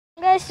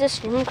guys, this is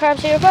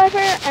jimcraft05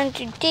 here, and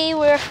today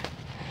we're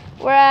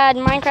at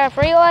Minecraft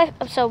Real Life,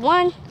 episode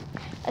 1,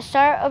 a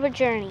start of a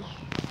journey.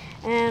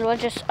 And we'll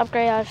just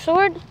upgrade our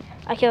sword.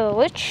 I kill a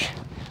witch.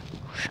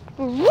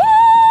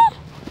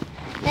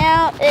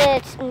 Now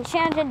it's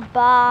enchanted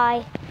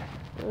by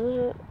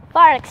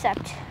fire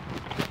accept.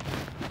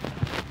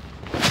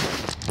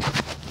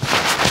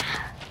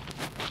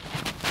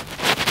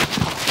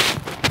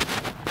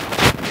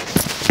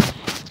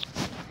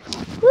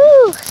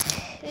 Woo!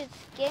 It's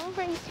getting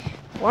pretty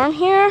warm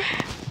here.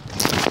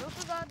 I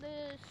also got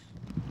this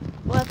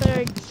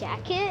leather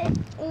jacket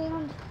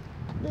and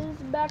this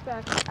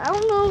backpack. I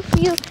don't know if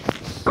you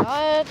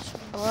saw it,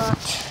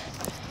 but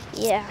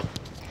yeah,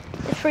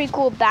 it's a pretty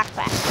cool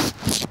backpack.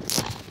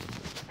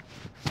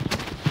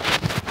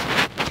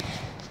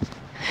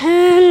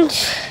 And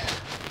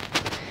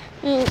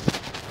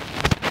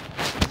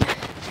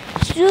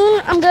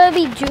soon I'm gonna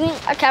be doing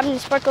a Captain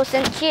Sparkles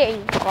and Cherry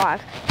vlog.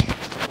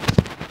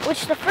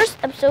 Which the first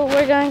episode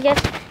we're gonna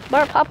get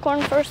bar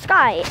popcorn for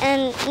Sky,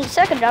 and in the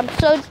second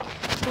episode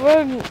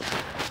we're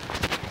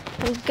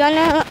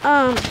gonna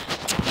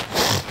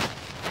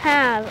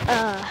have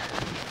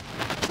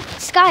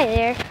Sky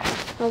there,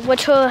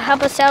 which will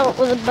help us out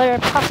with the butter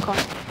popcorn.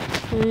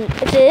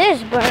 If it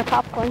is butter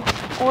popcorn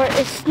or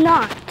it's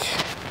not.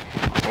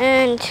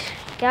 And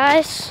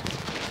guys,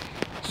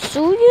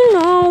 so you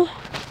know,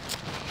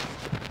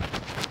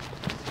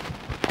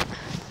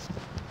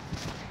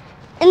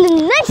 in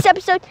the next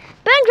episode,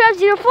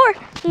 jimcraft04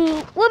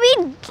 will be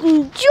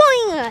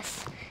joining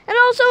us. And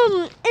also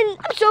in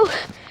episode,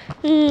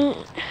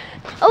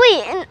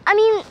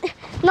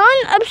 not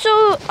in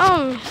episode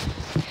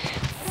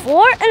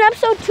 4, in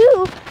episode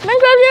 2,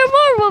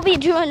 jimcraft04 will be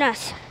joining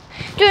us.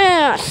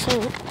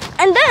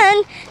 And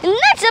then in the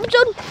next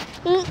episode,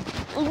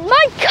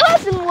 my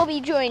cousin will be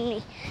joining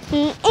me.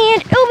 And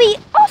it'll be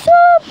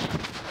awesome.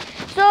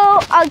 So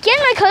I'll get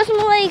my cousin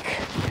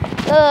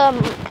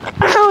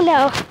I don't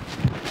know.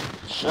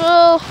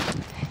 So,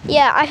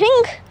 yeah, I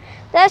think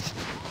that's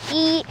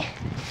the,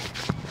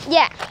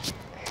 yeah,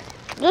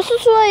 this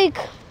is like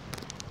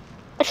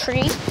a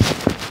tree.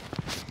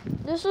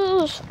 This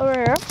is over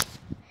here.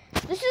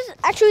 This is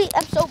actually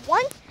episode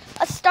 1,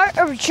 a start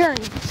of a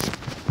journey.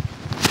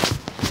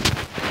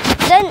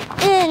 Then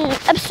in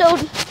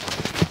episode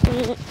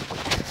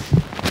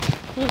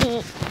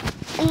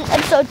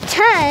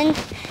 10,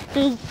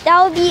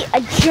 that will be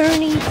a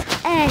journey's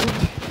end.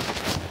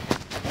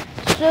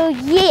 So,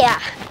 yeah.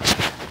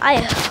 I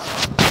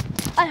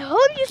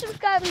hope you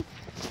subscribe,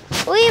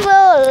 leave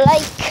a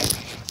like,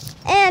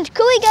 and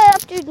could we get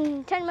up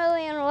to 10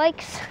 million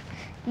likes?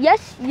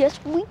 Yes,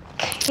 we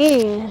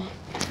can.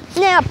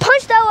 Now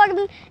punch that like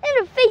button in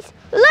the face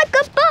like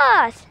a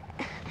boss,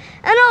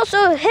 and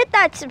also hit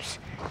that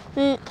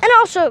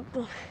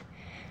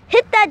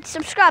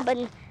subscribe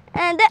button,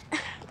 and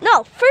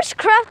first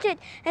craft it,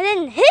 and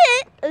then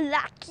hit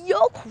like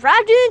you're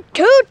crafting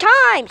 2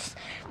 times.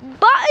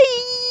 Bye.